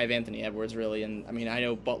 I mean, I have Anthony Edwards, really, and I mean, I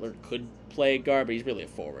know Butler could play guard, but he's really a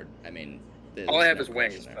forward. I mean, all I have is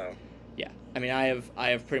wings, though. Yeah, I mean, I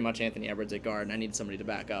have pretty much Anthony Edwards at guard, and I need somebody to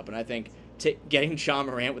back up. And I think getting Ja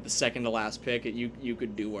Morant with the second to last pick, you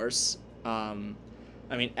could do worse. I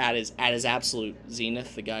mean, at his absolute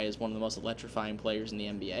zenith, the guy is one of the most electrifying players in the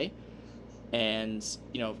NBA. And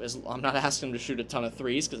I'm not asking him to shoot a ton of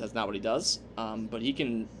threes because that's not what he does. But he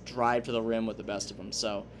can drive to the rim with the best of them.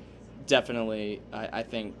 So definitely, I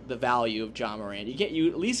think the value of Ja Morant. You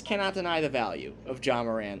at least cannot deny the value of Ja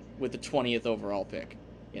Morant with the 20th overall pick.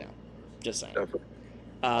 Just saying. Definitely.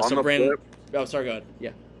 So Brandon. Oh, sorry. Go ahead. Yeah.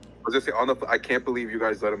 I was just saying, I can't believe you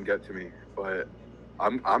guys let him get to me, but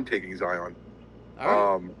I'm taking Zion.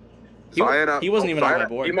 All right. Zion. He wasn't even on my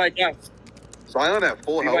board. You might guess. Zion at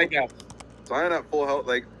full health. You might guess. Zion at full health,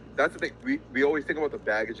 like that's the thing. We always think about the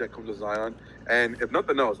baggage that comes with Zion, and if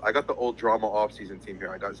nothing else, I got the old drama offseason team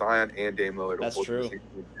here. I got Zion and Dame Lillard. That's true.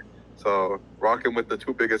 So rocking with the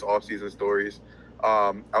two biggest offseason stories,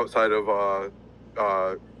 outside of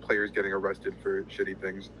players getting arrested for shitty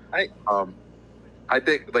things. I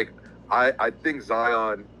think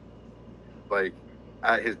Zion, like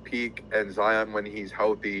at his peak, and Zion when he's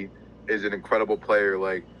healthy is an incredible player,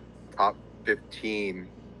 like top 15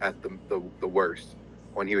 at the worst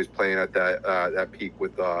when he was playing at that peak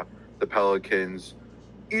with the Pelicans.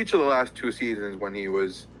 Each of the last 2 seasons when he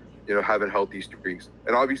was, having healthy streaks,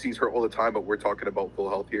 and obviously he's hurt all the time, but we're talking about full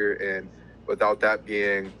health here, and without that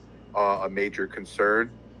being a major concern,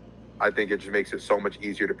 I think it just makes it so much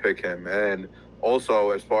easier to pick him. And also,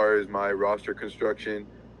 as far as my roster construction,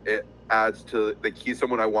 it adds to, like, he's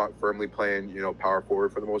someone I want firmly playing, power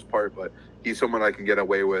forward for the most part, but he's someone I can get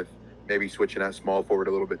away with maybe switching at small forward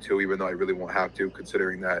a little bit too, even though I really won't have to,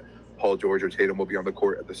 considering that Paul George or Tatum will be on the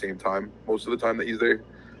court at the same time most of the time that he's there.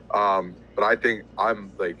 But I think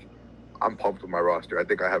I'm pumped with my roster. I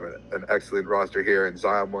think I have an excellent roster here, and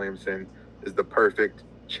Zion Williamson is the perfect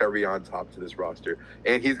cherry on top to this roster.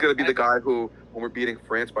 And he's going to be the guy who, when we're beating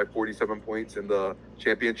France by 47 points in the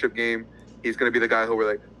championship game, he's going to be the guy who we're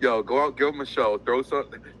like, yo, go out, give him a show,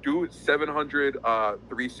 do 700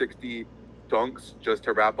 360 dunks just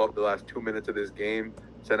to wrap up the last 2 minutes of this game,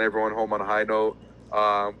 send everyone home on a high note.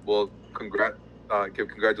 We'll give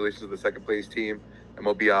congratulations to the second place team, and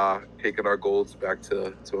we'll be taking our golds back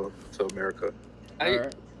to America.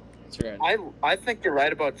 I think you're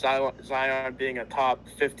right about Zion being a top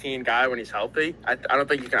 15 guy when he's healthy. I don't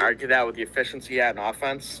think you can argue that with the efficiency he had in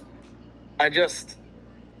offense.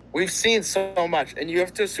 We've seen so much, and you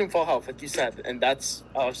have to assume full health, like you said, and that's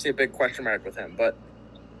obviously a big question mark with him. But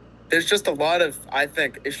there's just a lot of, I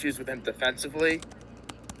think, issues with him defensively.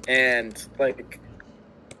 And, like,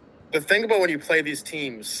 the thing about when you play these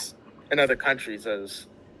teams in other countries is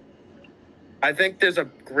I think there's a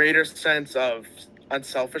greater sense of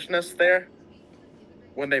unselfishness there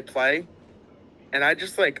when they play. And I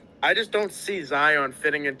just don't see Zion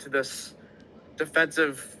fitting into this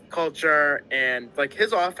defensive culture, and like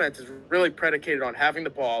his offense is really predicated on having the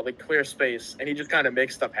ball, like clear space, and he just kind of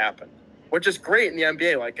makes stuff happen, which is great in the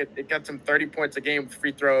NBA. Like it gets him 30 points a game with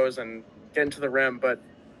free throws and getting to the rim. But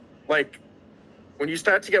like when you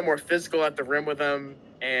start to get more physical at the rim with him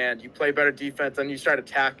and you play better defense and you start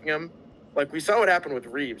attacking him, like we saw what happened with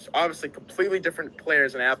Reeves. Obviously completely different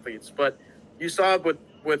players and athletes, but you saw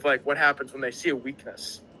with like what happens when they see a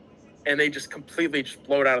weakness. and they just completely just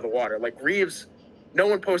blow it out of the water. Like Reeves, no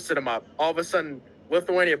one posted him up. All of a sudden,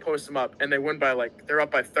 Lithuania posts him up, and they win by they're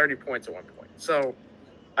up by 30 points at one point. So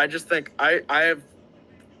I just think I have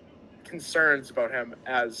concerns about him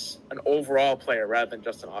as an overall player rather than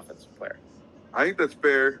just an offensive player. I think that's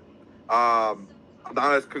fair. I'm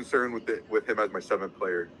not as concerned with him as my seventh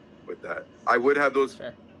player with that. I would have those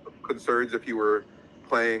concerns if he were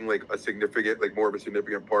playing like a significant, like more of a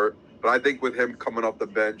significant part. But I think with him coming off the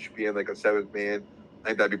bench, being like a seventh man, I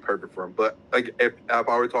think that'd be perfect for him. But like if I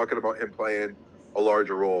were talking about him playing a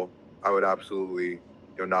larger role, I would absolutely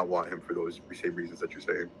not want him for those same reasons that you're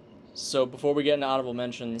saying. So before we get into audible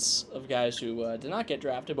mentions of guys who did not get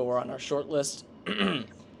drafted but were on our short list,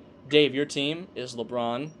 Dave, your team is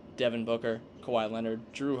LeBron, Devin Booker, Kawhi Leonard,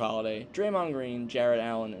 Drew Holiday, Draymond Green, Jared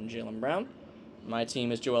Allen, and Jaylen Brown. My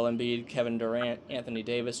team is Joel Embiid, Kevin Durant, Anthony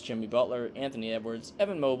Davis, Jimmy Butler, Anthony Edwards,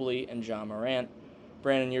 Evan Mobley, and John Morant.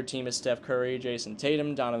 Brandon, your team is Steph Curry, Jason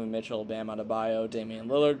Tatum, Donovan Mitchell, Bam Adebayo, Damian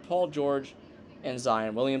Lillard, Paul George, and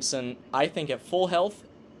Zion Williamson. I think at full health,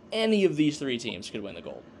 any of these three teams could win the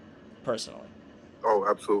gold, personally. Oh,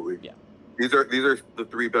 absolutely. Yeah. These are the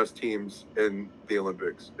three best teams in the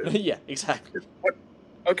Olympics. Yeah, exactly.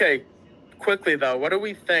 Okay, quickly though, what do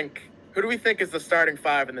we think? Who do we think is the starting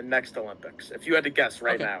five in the next Olympics? If you had to guess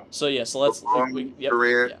right now. So let's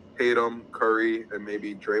Durant, Tatum, Curry, and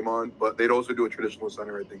maybe Draymond, but they'd also do a traditional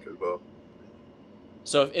center, I think, as well.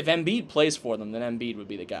 So if Embiid plays for them, then Embiid would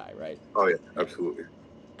be the guy, right? Oh yeah, absolutely.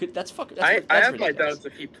 That's fucking. I have ridiculous. my doubts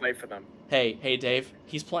if he'd play for them. Hey, Dave,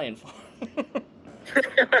 he's playing for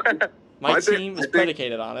them. My team is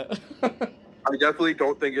predicated on it. I definitely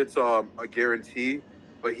don't think it's a guarantee,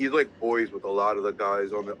 but he's like boys with a lot of the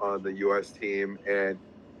guys on the U.S. team, and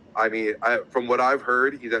I mean, from what I've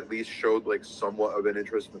heard, he's at least showed like somewhat of an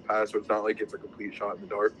interest in the past, so it's not like it's a complete shot in the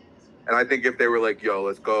dark. And I think if they were like, "Yo,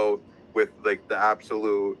 let's go with like the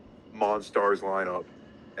absolute Monstars lineup,"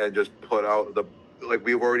 and just put out like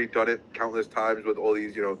we've already done it countless times with all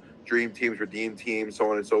these dream teams, redeem teams,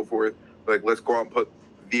 so on and so forth. Like, let's go out and put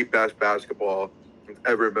the best basketball that's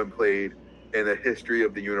ever been played in the history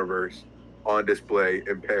of the universe on display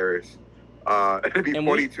in Paris. It'd be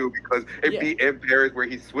funny too because it'd be in Paris where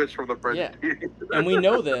he switched from the French team. and we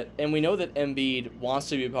know that Embiid wants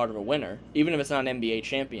to be a part of a winner, even if it's not an NBA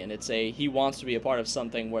champion. He wants to be a part of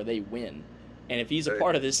something where they win. And if he's a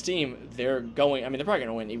part of this team, they're probably going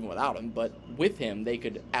to win even without him, but with him, they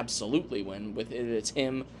could absolutely win. It's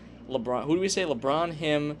him, LeBron. Who do we say? LeBron,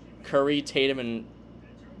 him, Curry, Tatum, and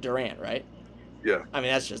Durant, right? Yeah. I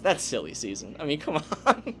mean, that's silly season. I mean, come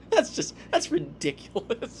on. That's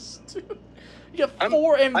ridiculous, dude. You got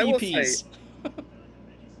 4 MVPs.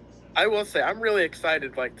 I will say, I'm really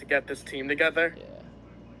excited, to get this team together. Yeah.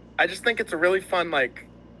 I just think it's a really fun,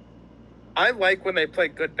 I like when they play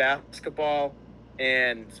good basketball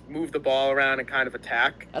and move the ball around and kind of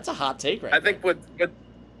attack. That's a hot take, right? I think but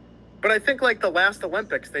I think the last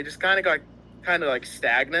Olympics, they just kind of got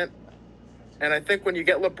stagnant. And I think when you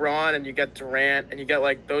get LeBron and you get Durant and you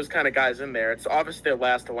get those kind of guys in there, it's obviously their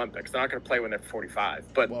last Olympics. They're not going to play when they're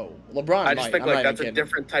 45. But whoa, LeBron I just might. think that's a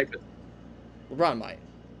different type of. LeBron might.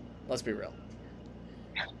 Let's be real.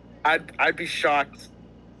 I'd be shocked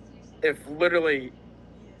if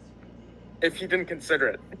he didn't consider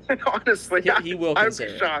it. Honestly, he will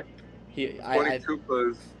consider it. I'd be shocked. Funny too,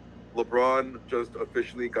 because LeBron just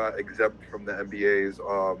officially got exempt from the NBA's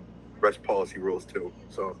rest policy rules too.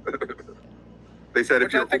 So they said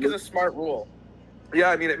which I think is a smart rule. Yeah,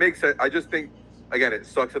 I mean it makes sense. I just think again it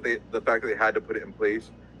sucks that the fact that they had to put it in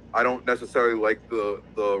place. I don't necessarily like the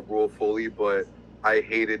rule fully, but I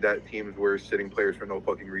hated that teams were sitting players for no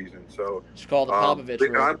fucking reason. So it's called the Popovich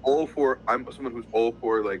rule. I'm someone who's all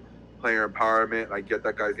for player empowerment. I get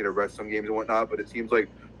that guys need to rest some games and whatnot, but it seems like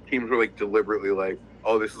teams were deliberately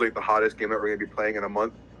oh, this is the hottest game that we're gonna be playing in a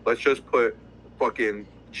month. Let's just put fucking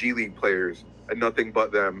G League players and nothing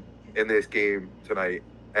but them in this game tonight,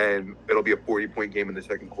 and it'll be a 40-point game in the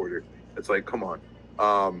second quarter. It's come on.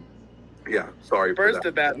 Yeah, sorry. Spurs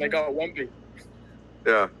did that, and they got 1-B.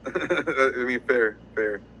 Yeah, I mean, fair.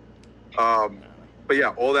 But yeah,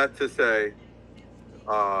 all that to say,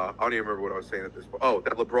 I don't even remember what I was saying at this point. Oh,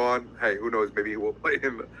 that LeBron, hey, who knows? Maybe he will play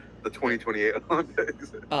in the 2028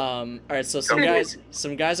 Olympics. All right, so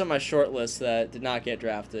some guys on my short list that did not get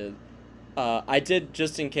drafted. I did,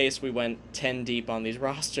 just in case we went 10 deep on these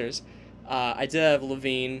rosters, I did have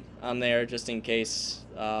Levine on there just in case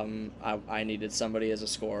I needed somebody as a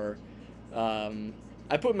scorer.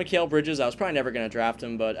 I put Mikal Bridges. I was probably never going to draft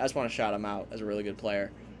him, but I just want to shout him out as a really good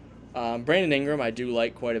player. Brandon Ingram I do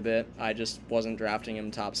like quite a bit. I just wasn't drafting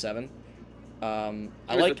him top 7. I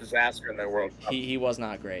He was like a disaster in that World Cup. he was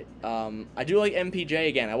not great. I do like MPJ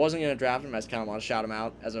again. I wasn't gonna draft him. I just kind of want to shout him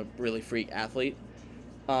out as a really freak athlete.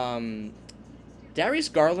 Darius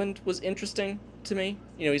Garland was interesting to me.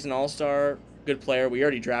 You know, he's an all-star, good player. We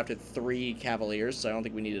already drafted 3 Cavaliers, so I don't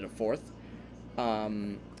think we needed a 4th.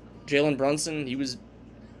 Jalen Brunson, he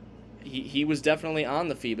was definitely on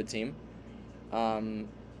the FIBA team. And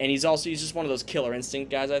he's just one of those killer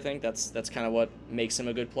instinct guys, I think. That's kind of what makes him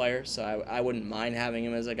a good player. So I wouldn't mind having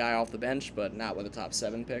him as a guy off the bench, but not with a top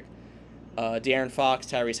 7 pick. De'Aaron Fox,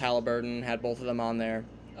 Tyrese Halliburton, had both of them on there.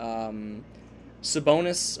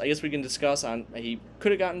 Sabonis, I guess we can discuss on. He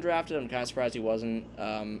could have gotten drafted. I'm kind of surprised he wasn't.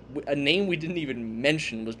 A name we didn't even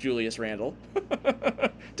mention was Julius Randle.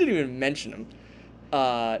 Didn't even mention him.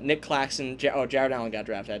 Nick Claxton. Jared Allen got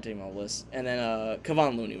drafted. I had to take him on the list. And then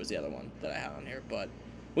Kevon Looney was the other one that I had on here. But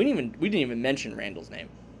we didn't even mention Randle's name.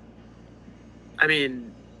 I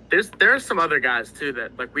mean, there are some other guys too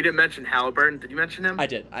that like we didn't mention Halliburton. Did you mention him? I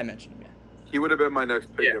did. I mentioned him. Yeah. He would have been my next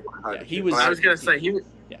pick. Yeah. If I had Yeah, to he pick. was- I was gonna say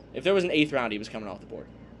Yeah. If there was an 8th round, he was coming off the board.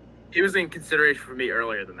 he was in consideration for me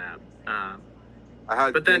earlier than that. I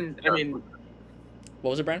had. But then, Dame I mean,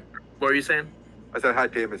 What was it, Brian? what were you saying? I said I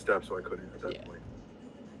had Damon Steph, so I couldn't at that Yeah. point.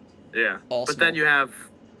 Yeah. All But small. then you have,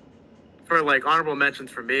 for like honorable mentions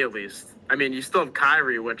for me at least. I mean, you still have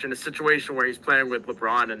Kyrie, which in a situation where he's playing with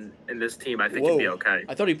LeBron and in this team, I think he'd be Whoa. okay.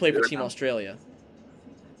 I thought he played for Yeah. Team Australia.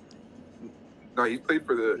 No, he played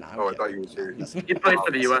for the. Nah, I'm I kidding. thought you were serious. He played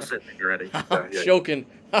for the U.S. I think already. I'm yeah. joking.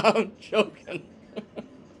 I'm joking.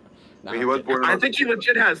 I mean, he was born. I think he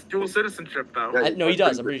legit has dual citizenship though. Yeah. No, he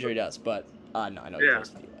does. I'm pretty sure he does. But no, I know he Yeah. plays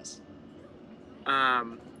for the U.S.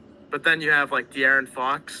 But then you have like De'Aaron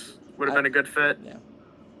Fox would have been a good fit.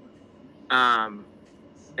 Yeah.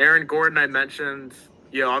 Aaron Gordon I mentioned.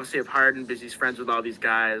 You obviously have Harden because he's friends with all these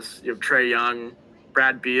guys. You have Trae Young,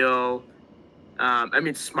 Brad Beal. I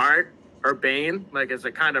mean Smart or Bane, like as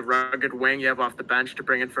a kind of rugged wing you have off the bench to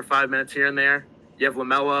bring in for 5 minutes here and there. You have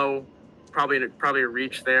LaMelo, probably a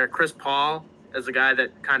reach there. Chris Paul as a guy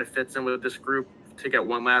that kind of fits in with this group to get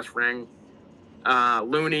one last ring.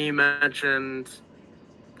 Looney mentioned.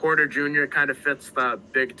 Porter Jr. kind of fits the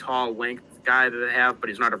big, tall, length guy that they have, but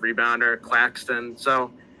he's not a rebounder. Claxton.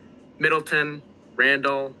 So Middleton,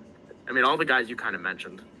 Randall. I mean, all the guys you kind of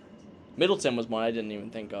mentioned. Middleton was one I didn't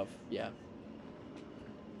even think of. Yeah.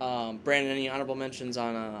 Brandon, any honorable mentions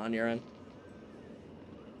on your end?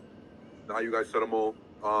 Now you guys said them all.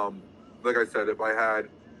 Like I said, if I had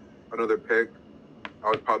another pick, I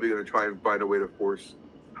was probably going to try and find a way to force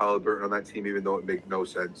Halliburton on that team, even though it made no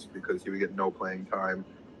sense because he would get no playing time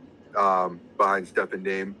behind Steph and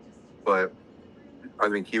Dame. But I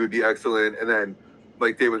think he would be excellent. And then,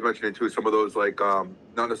 like Dave was mentioning too, some of those like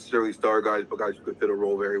not necessarily star guys, but guys who could fit a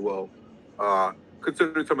role very well.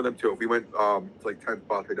 Considered some of them too. If we went to like 10th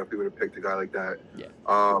spot, I definitely would have picked a guy like that. Yeah.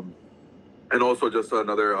 And also just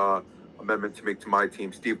another amendment to make to my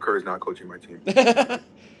team. Steve Kerr is not coaching my team.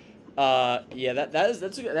 Yeah,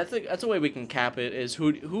 that's a way we can cap it. Is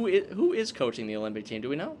who is coaching the Olympic team? Do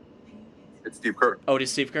we know? It's Steve Kerr. Oh, it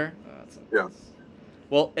is Steve Kerr. Yeah.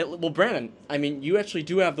 Well, Brandon. I mean, you actually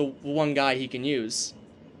do have the one guy he can use.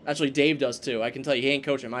 Actually, Dave does too. I can tell you, he ain't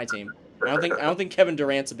coaching my team. I don't think Kevin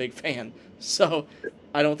Durant's a big fan, so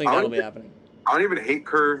I don't think that'll be happening. I don't even hate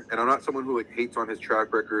Kerr, and I'm not someone who like hates on his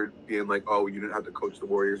track record, being like, "Oh, you didn't have to coach the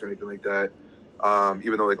Warriors" or anything like that.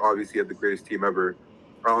 Even though like obviously he had the greatest team ever,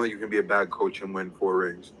 I don't think you can be a bad coach and win 4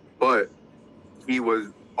 rings. But he was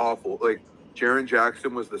awful. Like Jaren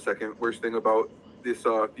Jackson was the second worst thing about this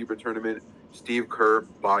FIBA tournament. Steve Kerr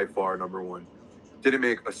by far number 1. Didn't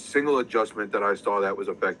make a single adjustment that I saw that was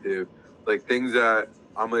effective. Like things that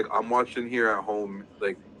I'm watching here at home,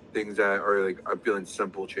 like things that are like I'm feeling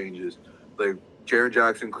simple changes. Like Jaren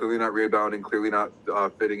Jackson clearly not rebounding, clearly not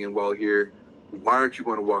fitting in well here. Why aren't you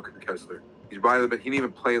going to Walker Kessler? He's by the he didn't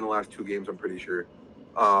even play in the last 2 games, I'm pretty sure.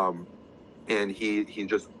 And he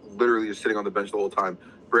just literally just sitting on the bench the whole time.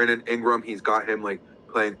 Brandon Ingram, he's got him like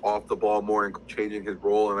playing off the ball more and changing his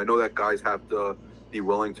role. And I know that guys have to be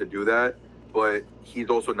willing to do that, but he's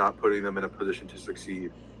also not putting them in a position to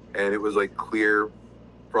succeed. And it was like clear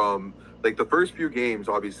from like the first few games,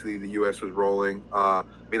 obviously the U.S. was rolling. I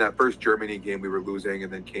mean, that first Germany game we were losing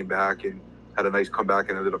and then came back and had a nice comeback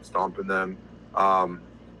and ended up stomping them.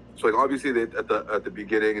 So like obviously they, at the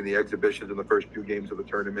beginning and the exhibitions in the first few games of the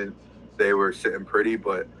tournament, they were sitting pretty.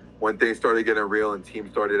 But when things started getting real and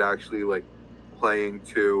teams started actually like playing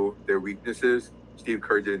to their weaknesses, Steve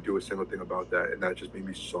Kerr didn't do a single thing about that, and that just made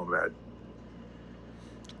me so mad.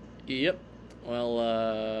 Yep.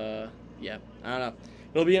 Well, yeah. I don't know.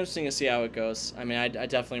 it'll be interesting to see how it goes. I mean, I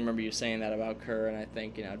definitely remember you saying that about Kerr, and I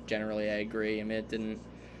think, generally I agree. I mean, it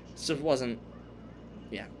just wasn't,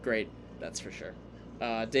 yeah, great. That's for sure.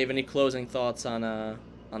 Dave, any closing thoughts on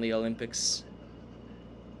the Olympics?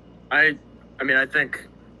 I mean, I think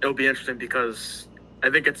it'll be interesting because I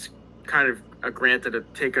think it's kind of a granted a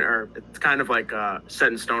taken, or it's kind of like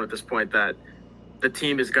set in stone at this point that the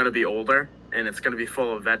team is going to be older and it's going to be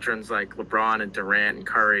full of veterans like LeBron and Durant and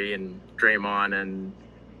Curry and Draymond and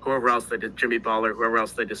whoever else they did, Jimmy Butler, whoever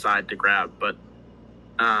else they decide to grab. But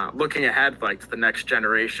looking ahead, like to the next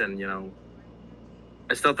generation,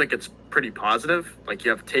 I still think it's pretty positive. Like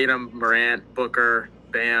you have Tatum, Morant, Booker,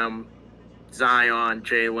 Bam, Zion,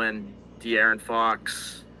 Jalen, De'Aaron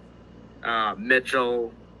Fox,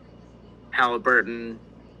 Mitchell, Halliburton,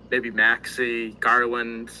 maybe Maxey,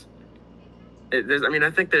 Garland.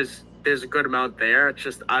 I think there's a good amount there. It's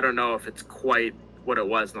just I don't know if it's quite what it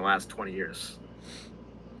was in the last 20 years.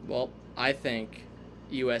 Well, I think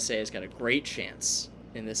USA has got a great chance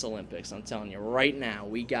in this Olympics. I'm telling you right now,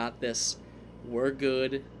 we got this. We're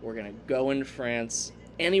good. We're going to go in France.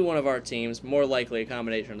 Any one of our teams, more likely a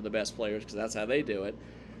combination of the best players because that's how they do it.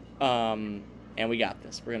 And we got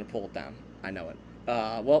this. We're going to pull it down. I know it.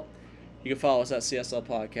 Well, you can follow us at CSL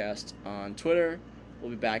Podcast on Twitter.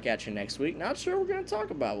 We'll be back at you next week. Not sure what we're going to talk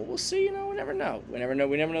about, but we'll see. We never know. We never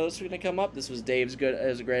know this is going to come up. This was Dave's good. It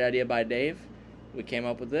was a great idea by Dave. We came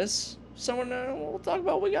up with this. We'll talk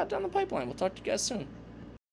about what we got down the pipeline. We'll talk to you guys soon.